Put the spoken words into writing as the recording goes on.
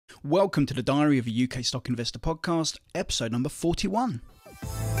Welcome to the Diary of a UK Stock Investor podcast, episode number 41.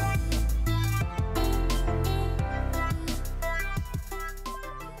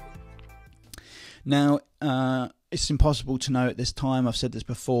 Now, it's impossible to know at this time, I've said this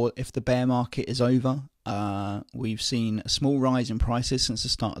before, if the bear market is over. We've seen a small rise in prices since the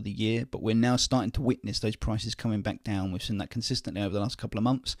start of the year, but we're now starting to witness those prices coming back down. We've seen that consistently over the last couple of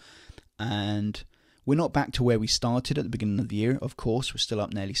months, and we're not back to where we started at the beginning of the year, of course. We're still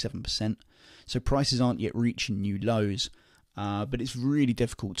up nearly 7%. So prices aren't yet reaching new lows, but it's really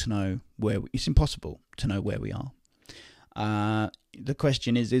difficult to know it's impossible to know where we are. The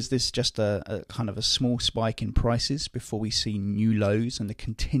question is this just a kind of a small spike in prices before we see new lows and the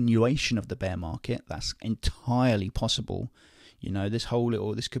continuation of the bear market? That's entirely possible. You know, this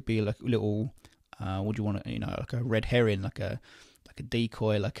could be like a little, what do you want to, like a red herring, like a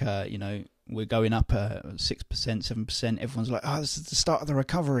decoy, we're going up 6%, 7%. Everyone's like, oh, this is the start of the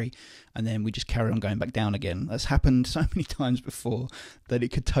recovery. And then we just carry on going back down again. That's happened so many times before that it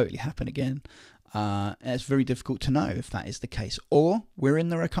could totally happen again. It's very difficult to know if that is the case. Or we're in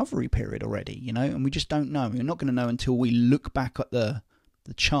the recovery period already, and we just don't know. We're not going to know until we look back at the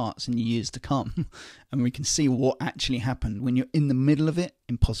charts in years to come and we can see what actually happened. When you're in the middle of it,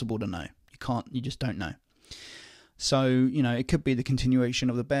 impossible to know. You just don't know. So, it could be the continuation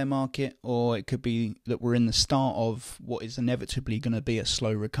of the bear market, or it could be that we're in the start of what is inevitably going to be a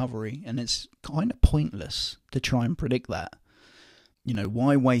slow recovery, and it's kind of pointless to try and predict that.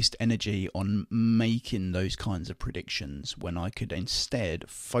 Why waste energy on making those kinds of predictions when I could instead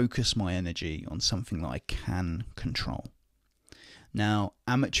focus my energy on something that I can control? Now,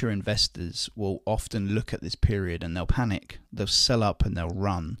 amateur investors will often look at this period and they'll panic. They'll sell up and they'll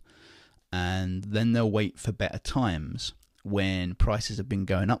run. And then they'll wait for better times when prices have been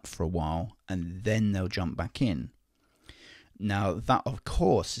going up for a while, and then they'll jump back in. Now, that, of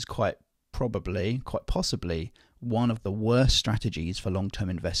course, is quite possibly, one of the worst strategies for long-term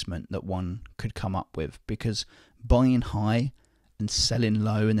investment that one could come up with, because buying high and selling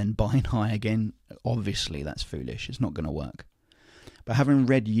low and then buying high again, obviously that's foolish. It's not going to work. But having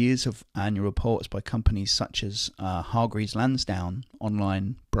read years of annual reports by companies such as Hargreaves Lansdown,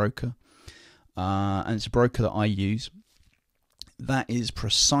 online broker, and it's a broker that I use, that is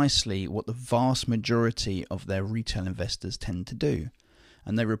precisely what the vast majority of their retail investors tend to do.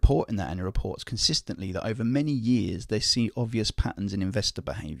 And they report in their annual reports consistently that over many years they see obvious patterns in investor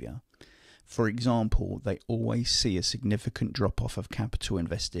behaviour. For example, they always see a significant drop-off of capital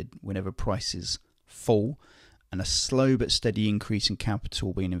invested whenever prices fall, and a slow but steady increase in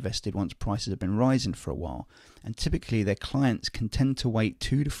capital being invested once prices have been rising for a while. And typically their clients can tend to wait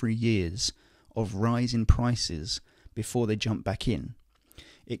 2 to 3 years of rising prices before they jump back in.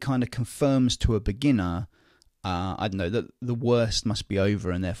 It kind of confirms to a beginner, that the worst must be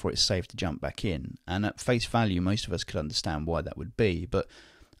over and therefore it's safe to jump back in. And at face value, most of us could understand why that would be. But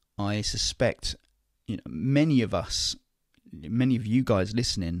I suspect many of you guys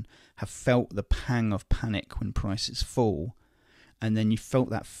listening have felt the pang of panic when prices fall, and then you felt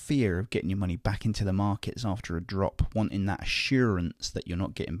that fear of getting your money back into the markets after a drop, wanting that assurance that you're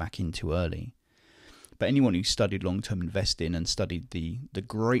not getting back in too early. But anyone who studied long-term investing and studied the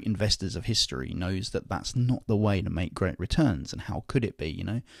great investors of history knows that that's not the way to make great returns. And how could it be,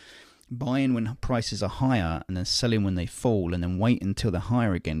 Buying when prices are higher and then selling when they fall and then wait until they're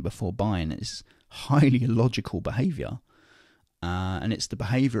higher again before buying is highly illogical behaviour. And it's the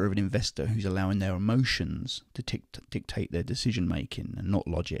behaviour of an investor who's allowing their emotions to dictate their decision-making and not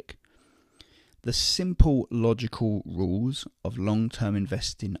logic. The simple logical rules of long-term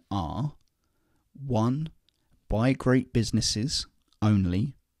investing are: 1. Buy great businesses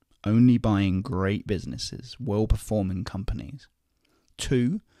only buying great businesses, well-performing companies.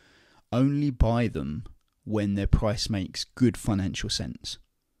 2. Only buy them when their price makes good financial sense.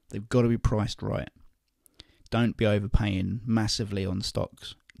 They've got to be priced right. Don't be overpaying massively on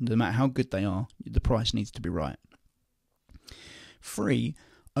stocks. No matter how good they are, the price needs to be right. 3.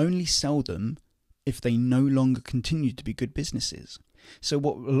 Only sell them if they no longer continue to be good businesses. So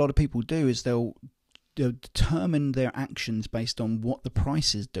what a lot of people do is they'll determine their actions based on what the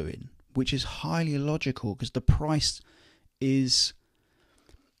price is doing, which is highly illogical because the price it's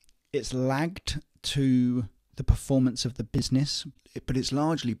lagged to the performance of the business, but it's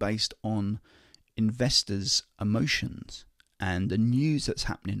largely based on investors' emotions and the news that's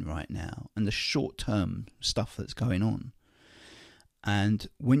happening right now and the short-term stuff that's going on. And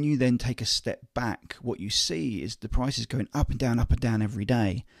when you then take a step back, what you see is the price is going up and down every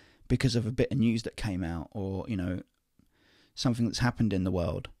day because of a bit of news that came out or, something that's happened in the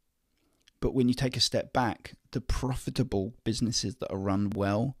world. But when you take a step back, the profitable businesses that are run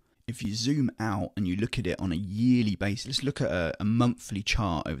well, if you zoom out and you look at it on a yearly basis, let's look at a monthly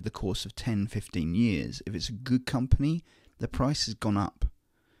chart over the course of 10, 15 years. If it's a good company, the price has gone up.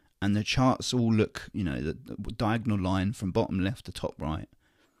 And the charts all look, the diagonal line from bottom left to top right.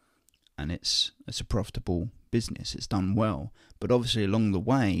 And it's a profitable business. It's done well. But obviously along the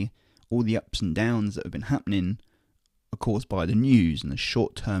way, all the ups and downs that have been happening are caused by the news and the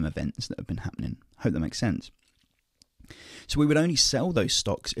short-term events that have been happening. I hope that makes sense. So we would only sell those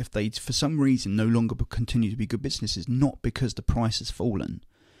stocks if they, for some reason, no longer continue to be good businesses, not because the price has fallen.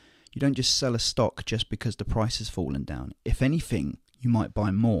 You don't just sell a stock just because the price has fallen down. If anything, you might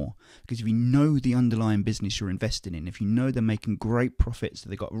buy more, because if you know the underlying business you're investing in, if you know they're making great profits, that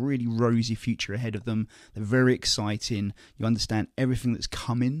they've got a really rosy future ahead of them, they're very exciting, you understand everything that's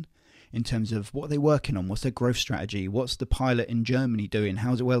coming in terms of what are they working on, what's their growth strategy, what's the pilot in Germany doing,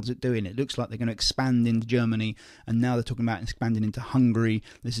 how well is it doing, it looks like they're going to expand into Germany, and now they're talking about expanding into Hungary,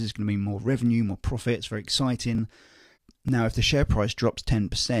 this is going to mean more revenue, more profits, very exciting. Now if the share price drops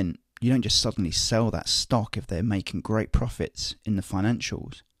 10%, you don't just suddenly sell that stock if they're making great profits in the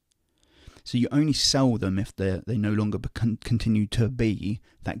financials. So you only sell them if they no longer continue to be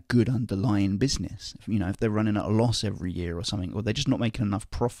that good underlying business. If they're running at a loss every year or something, or they're just not making enough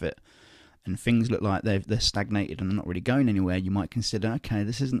profit, and things look like they're stagnated and not really going anywhere, you might consider, okay,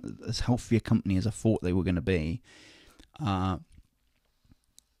 this isn't as healthy a company as I thought they were going to be. But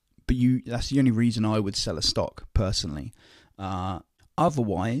that's the only reason I would sell a stock personally.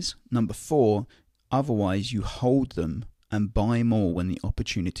 Otherwise, number 4, you hold them and buy more when the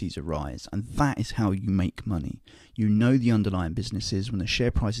opportunities arise. And that is how you make money. You know the underlying businesses. When the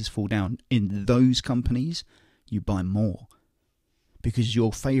share prices fall down in those companies, you buy more. Because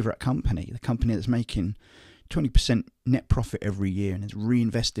your favourite company, the company that's making 20% net profit every year and is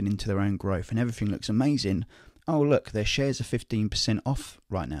reinvesting into their own growth and everything looks amazing, oh look, their shares are 15% off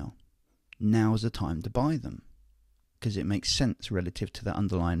right now. Now's the time to buy them, because it makes sense relative to the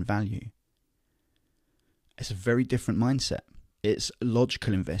underlying value. It's a very different mindset. It's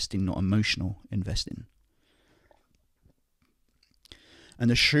logical investing, not emotional investing.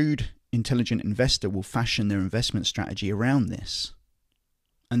 And the shrewd, intelligent investor will fashion their investment strategy around this.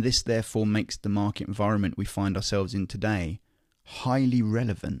 And this therefore makes the market environment we find ourselves in today highly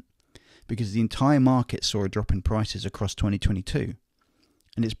relevant, because the entire market saw a drop in prices across 2022.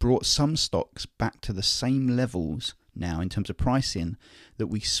 And it's brought some stocks back to the same levels now in terms of pricing that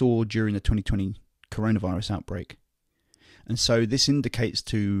we saw during the 2020 coronavirus outbreak. And so this indicates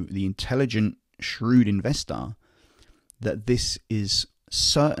to the intelligent, shrewd investor that this is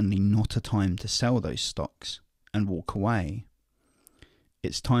certainly not a time to sell those stocks and walk away.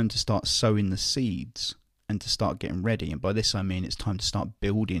 It's time to start sowing the seeds and to start getting ready. And by this I mean it's time to start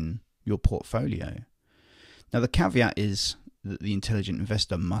building your portfolio. Now the caveat is that the intelligent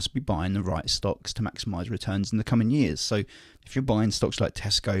investor must be buying the right stocks to maximize returns in the coming years. So if you're buying stocks like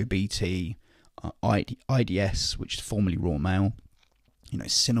Tesco, BT, IDS, which is formerly Royal Mail,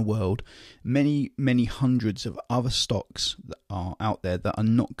 Cineworld, many hundreds of other stocks that are out there that are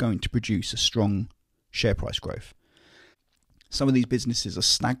not going to produce a strong share price growth. Some of these businesses are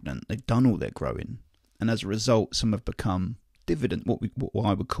stagnant. They've done all their growing, and as a result, some have become what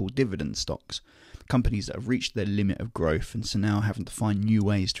I would call dividend stocks. Companies that have reached their limit of growth and so now having to find new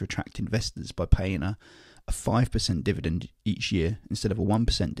ways to attract investors by paying a 5% dividend each year instead of a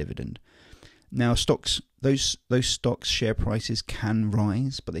 1% dividend. Now those stocks share prices can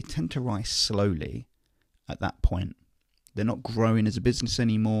rise, but they tend to rise slowly at that point. They're not growing as a business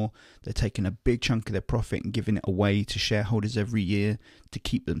anymore. They're taking a big chunk of their profit and giving it away to shareholders every year to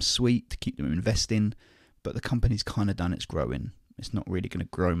keep them sweet, to keep them investing. But the company's kind of done its growing. It's not really going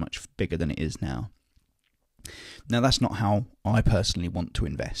to grow much bigger than it is now. Now, that's not how I personally want to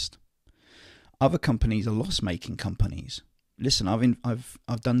invest. Other companies are loss-making companies. Listen,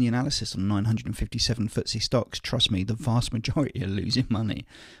 I've done the analysis on 957 FTSE stocks. Trust me, the vast majority are losing money.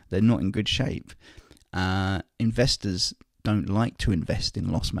 They're not in good shape. Investors don't like to invest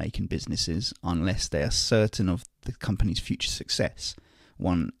in loss-making businesses unless they are certain of the company's future success.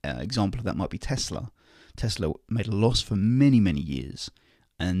 One example of that might be Tesla. Tesla made a loss for many, many years,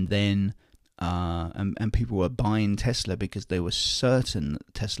 and then and people were buying Tesla because they were certain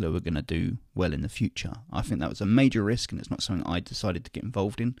that Tesla were going to do well in the future. I think that was a major risk, and it's not something I decided to get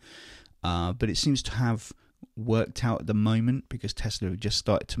involved in. But it seems to have worked out at the moment because Tesla have just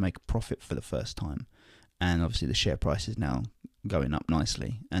started to make a profit for the first time, and obviously the share price is now going up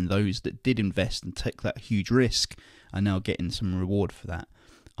nicely. And those that did invest and take that huge risk are now getting some reward for that.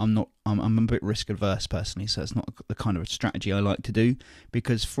 I'm a bit risk adverse personally, so it's not the kind of strategy I like to do,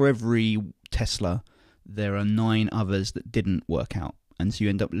 because for every Tesla there are 9 others that didn't work out, and so you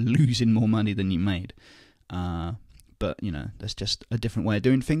end up losing more money than you made. But, that's just a different way of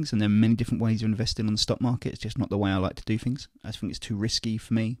doing things, and there are many different ways of investing on the stock market. It's just not the way I like to do things. I think it's too risky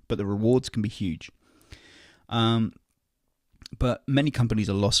for me, but the rewards can be huge. But many companies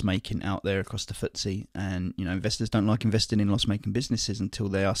are loss-making out there across the FTSE, and investors don't like investing in loss-making businesses until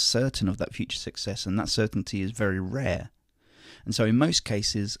they are certain of that future success, and that certainty is very rare. And so in most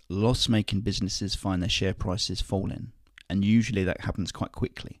cases, loss-making businesses find their share prices falling, and usually that happens quite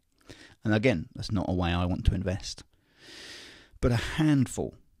quickly. And again, that's not a way I want to invest. But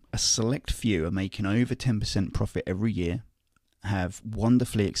a select few are making over 10% profit every year, have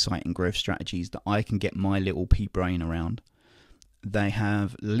wonderfully exciting growth strategies that I can get my little pea brain around. They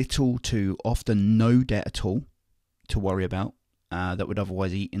have little to often no debt at all to worry about that would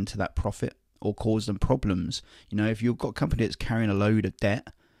otherwise eat into that profit or cause them problems. If you've got a company that's carrying a load of debt,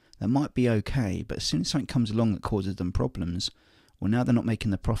 that might be okay, but as soon as something comes along that causes them problems, well, now they're not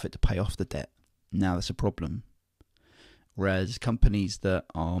making the profit to pay off the debt. Now that's a problem. Whereas companies that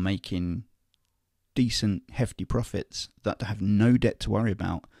are making decent, hefty profits that have no debt to worry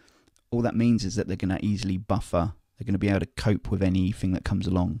about, all that means is that they're going to easily buffer. They're going to be able to cope with anything that comes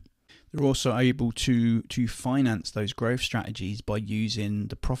along. They're also able to finance those growth strategies by using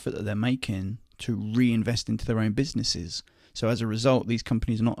the profit that they're making to reinvest into their own businesses. So as a result, these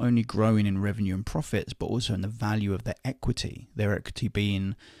companies are not only growing in revenue and profits, but also in the value of their equity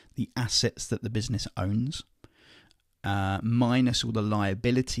being the assets that the business owns, minus all the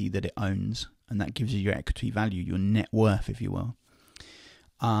liability that it owns, and that gives you your equity value, your net worth, if you will.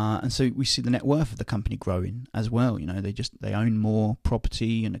 And so we see the net worth of the company growing as well. They own more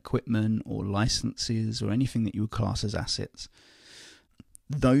property and equipment or licenses or anything that you would class as assets.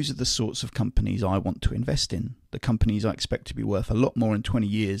 Those are the sorts of companies I want to invest in. The companies I expect to be worth a lot more in 20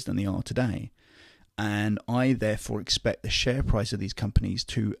 years than they are today. And I therefore expect the share price of these companies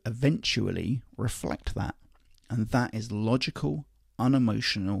to eventually reflect that. And that is logical,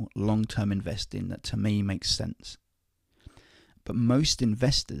 unemotional, long-term investing that to me makes sense. But most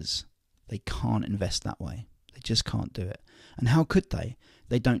investors, they can't invest that way. They just can't do it. And how could they?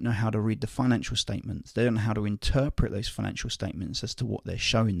 They don't know how to read the financial statements. They don't know how to interpret those financial statements as to what they're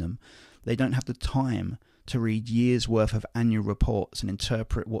showing them. They don't have the time to read years' worth of annual reports and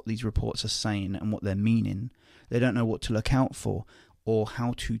interpret what these reports are saying and what they're meaning. They don't know what to look out for or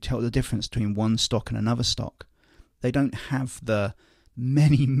how to tell the difference between one stock and another stock. They don't have the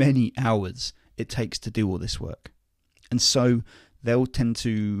many, many hours it takes to do all this work. And so they'll tend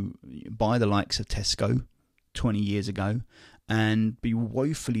to buy the likes of Tesco 20 years ago and be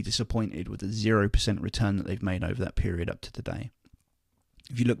woefully disappointed with the 0% return that they've made over that period up to today.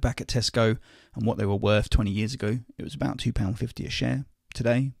 If you look back at Tesco and what they were worth 20 years ago, it was about £2.50 a share.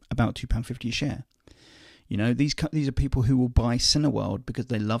 Today, about £2.50 a share. These are people who will buy Cineworld because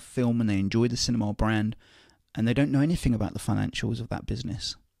they love film and they enjoy the cinema brand, and they don't know anything about the financials of that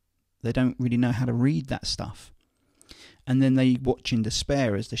business. They don't really know how to read that stuff. And then they watch in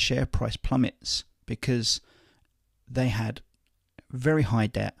despair as the share price plummets because they had very high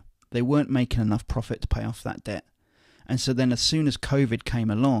debt. They weren't making enough profit to pay off that debt. And so then as soon as COVID came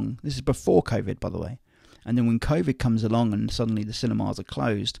along, this is before COVID, by the way, and then when COVID comes along and suddenly the cinemas are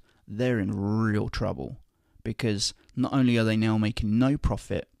closed, they're in real trouble because not only are they now making no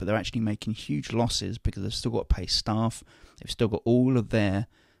profit, but they're actually making huge losses because they've still got to pay staff. They've still got all of their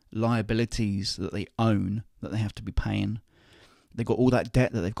liabilities that they own that they have to be paying. They've got all that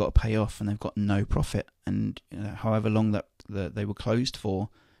debt that they've got to pay off, and they've got no profit. And however long that they were closed for,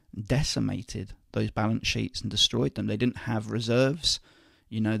 decimated those balance sheets and destroyed them. They didn't have reserves.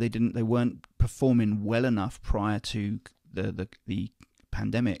 They weren't performing well enough prior to the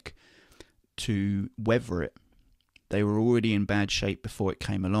pandemic to weather it. They were already in bad shape before it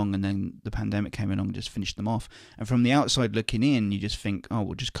came along, and then the pandemic came along and just finished them off. And from the outside looking in, you just think, oh,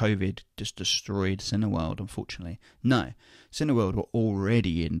 well, just COVID just destroyed Cineworld, unfortunately. No, Cineworld were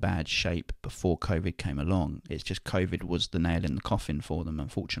already in bad shape before COVID came along. It's just COVID was the nail in the coffin for them,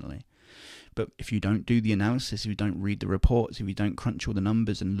 unfortunately. But if you don't do the analysis, if you don't read the reports, if you don't crunch all the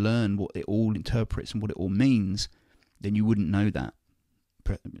numbers and learn what it all interprets and what it all means, then you wouldn't know that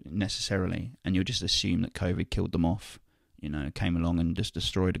necessarily, and you'll just assume that COVID killed them off, came along and just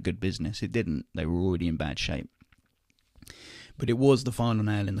destroyed a good business. It didn't. They were already in bad shape. But it was the final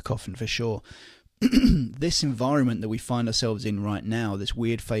nail in the coffin for sure. This environment that we find ourselves in right now, this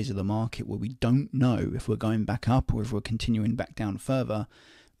weird phase of the market where we don't know if we're going back up or if we're continuing back down further,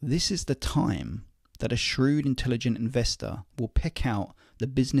 this is the time that a shrewd, intelligent investor will pick out the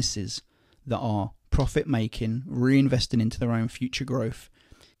businesses that are profit-making, reinvesting into their own future growth,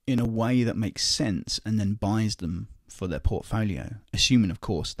 in a way that makes sense and then buys them for their portfolio, assuming, of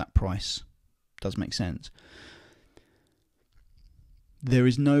course, that price does make sense. There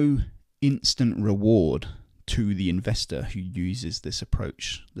is no instant reward to the investor who uses this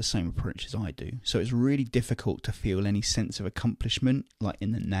approach, the same approach as I do. So it's really difficult to feel any sense of accomplishment, like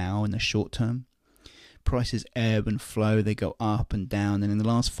in the now, in the short term. Prices ebb and flow, they go up and down, and in the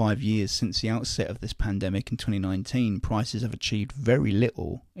last 5 years, since the outset of this pandemic in 2019, prices have achieved very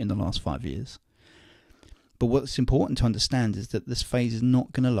little in the last 5 years. But what's important to understand is that this phase is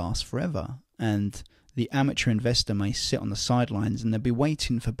not going to last forever, and the amateur investor may sit on the sidelines and they'll be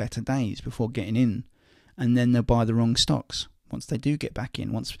waiting for better days before getting in, and then they'll buy the wrong stocks once they do get back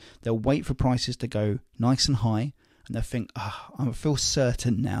in. Once they'll wait for prices to go nice and high, and they'll think, I feel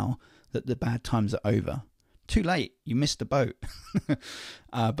certain now that the bad times are over. Too late, you missed the boat.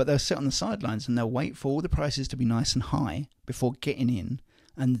 But they'll sit on the sidelines and they'll wait for all the prices to be nice and high before getting in,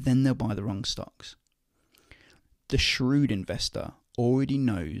 and then they'll buy the wrong stocks. The shrewd investor already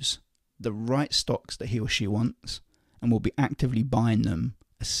knows the right stocks that he or she wants and will be actively buying them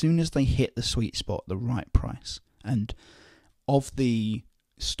as soon as they hit the sweet spot, the right price. And of the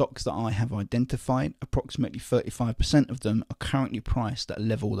stocks that I have identified, approximately 35% of them are currently priced at a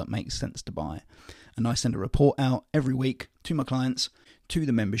level that makes sense to buy. And I send a report out every week to my clients, to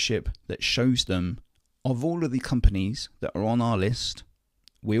the membership, that shows them of all of the companies that are on our list.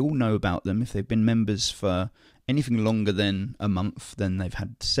 We all know about them. If they've been members for anything longer than a month, then they've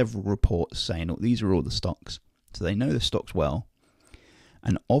had several reports saying, oh, these are all the stocks. So they know the stocks well.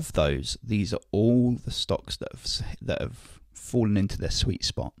 And of those, these are all the stocks that have fallen into their sweet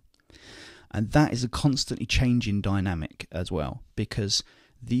spot. And that is a constantly changing dynamic as well, because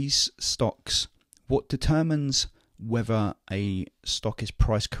these stocks, what determines whether a stock is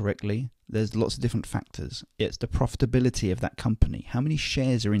priced correctly, there's lots of different factors. It's the profitability of that company. How many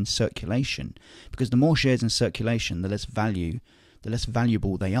shares are in circulation? Because the more shares in circulation, the less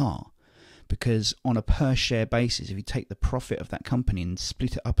valuable they are. Because on a per share basis, if you take the profit of that company and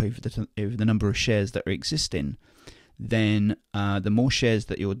split it up over the number of shares that are existing, then the more shares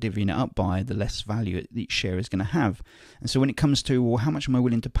that you're divvying it up by, the less value each share is going to have. And so when it comes to, well, how much am I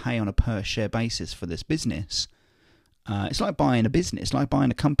willing to pay on a per share basis for this business? It's like buying a business, like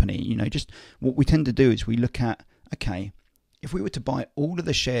buying a company. You know, just what we tend to do is we look at, okay, if we were to buy all of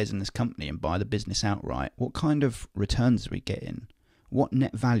the shares in this company and buy the business outright, what kind of returns are we getting? What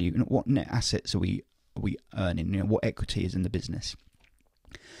net value, what net assets are we earning? You know, what equity is in the business?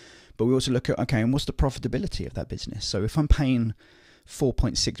 But we also look at, okay, and what's the profitability of that business? So if I'm paying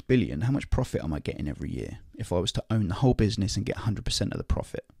 4.6 billion, how much profit am I getting every year? If I was to own the whole business and get 100% of the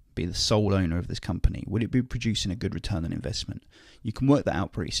profit, be the sole owner of this company, would it be producing a good return on investment? You can work that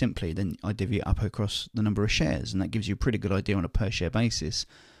out pretty simply. Then I divvy it up across the number of shares, and that gives you a pretty good idea on a per share basis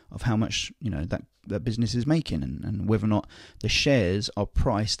of how much, you know, that business is making, and whether or not the shares are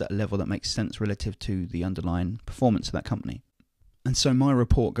priced at a level that makes sense relative to the underlying performance of that company. And so my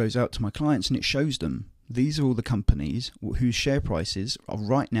report goes out to my clients and it shows them these are all the companies whose share prices are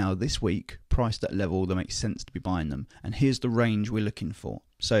right now, this week, priced at a level that makes sense to be buying them. And here's the range we're looking for.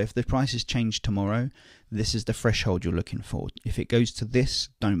 So if the prices change tomorrow, this is the threshold you're looking for. If it goes to this,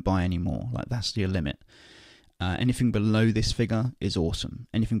 don't buy anymore. Like, that's your limit. Anything below this figure is awesome.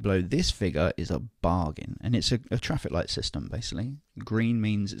 Anything below this figure is a bargain. And it's a traffic light system, basically. Green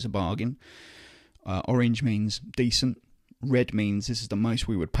means it's a bargain. Orange means decent. Red means this is the most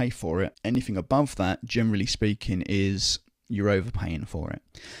we would pay for it. Anything above that, generally speaking, is you're overpaying for it.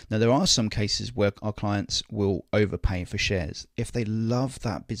 Now, there are some cases where our clients will overpay for shares. If they love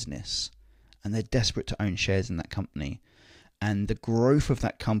that business and they're desperate to own shares in that company, and the growth of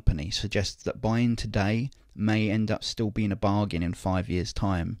that company suggests that buying today may end up still being a bargain in 5 years'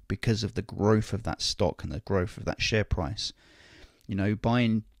 time because of the growth of that stock and the growth of that share price. You know,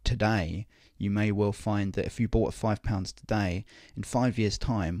 buying today, you may well find that if you bought at £5 today, in 5 years'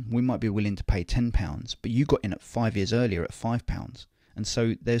 time, we might be willing to pay £10, but you got in at 5 years earlier at £5. And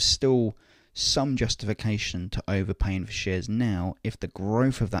so there's still some justification to overpaying for shares now if the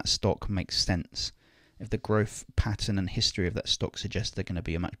growth of that stock makes sense. If the growth pattern and history of that stock suggests they're going to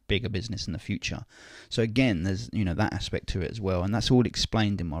be a much bigger business in the future. So again, there's, you know, that aspect to it as well. And that's all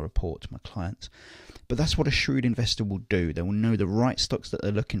explained in my report to my clients. But that's what a shrewd investor will do. They will know the right stocks that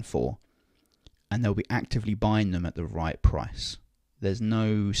they're looking for, and they'll be actively buying them at the right price. There's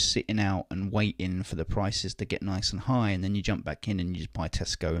no sitting out and waiting for the prices to get nice and high, and then you jump back in and you just buy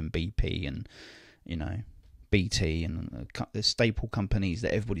Tesco and BP and, you know, BT and the staple companies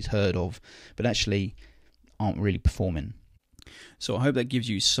that everybody's heard of, but actually aren't really performing. So I hope that gives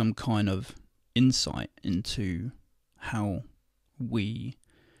you some kind of insight into how we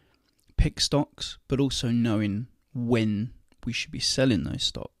pick stocks, but also knowing when we should be selling those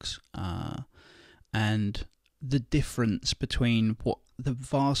stocks, and the difference between what the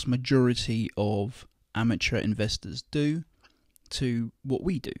vast majority of amateur investors do to what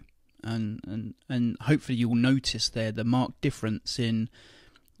we do. And hopefully you'll notice there the marked difference in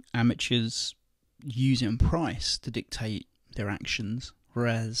amateurs using price to dictate their actions,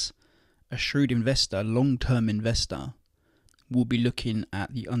 whereas a shrewd investor, long-term investor, will be looking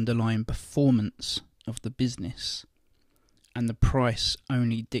at the underlying performance of the business, and the price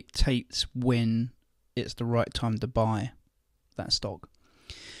only dictates when it's the right time to buy that stock.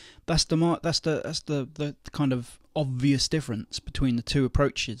 That's the kind of obvious difference between the two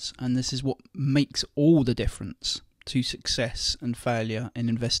approaches, and this is what makes all the difference to success and failure in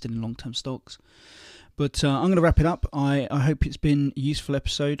investing in long-term stocks. But I'm going to wrap it up. I hope it's been a useful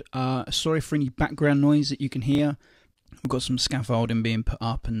episode. Sorry for any background noise that you can hear. We've got some scaffolding being put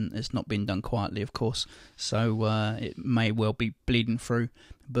up, and it's not been done quietly, of course, so it may well be bleeding through.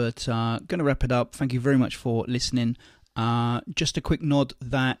 But going to wrap it up. Thank you very much for listening. Just a quick nod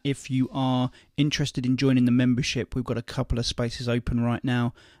that if you are interested in joining the membership, we've got a couple of spaces open right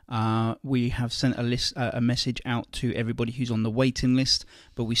now. We have sent a message out to everybody who's on the waiting list,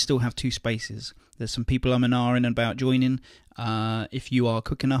 but we still have 2 spaces. There's some people I'm and about joining. If you are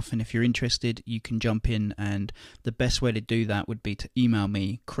quick enough and if you're interested, you can jump in, and the best way to do that would be to email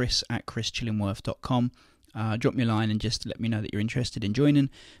me, chris@chrischillingworth.com. Drop me a line and just let me know that you're interested in joining,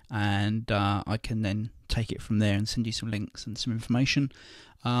 and I can then take it from there and send you some links and some information.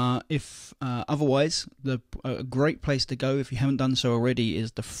 If otherwise, a great place to go, if you haven't done so already,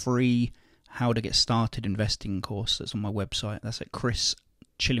 is the free How to Get Started Investing course that's on my website. That's at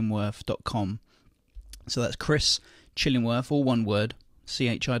chrischillingworth.com. So that's Chris Chillingworth, all one word,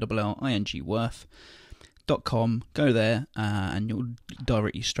 CHILLING Worth.com. Go there and you'll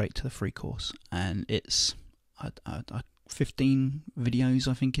direct you straight to the free course, and it's 15 videos,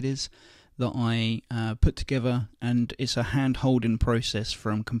 I think it is, that I put together, and it's a hand-holding process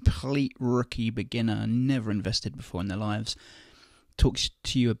from complete rookie beginner, never invested before in their lives. Talks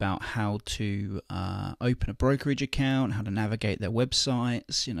to you about how to open a brokerage account, how to navigate their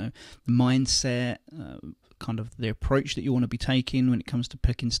websites, the mindset, kind of the approach that you want to be taking when it comes to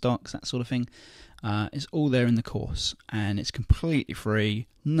picking stocks, that sort of thing. It's all there in the course, and it's completely free,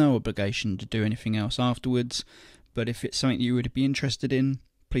 no obligation to do anything else afterwards. But if it's something that you would be interested in,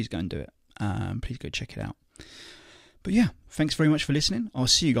 please go and do it. Please go check it out. But yeah, thanks very much for listening. I'll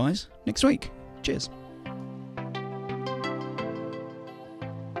see you guys next week. Cheers.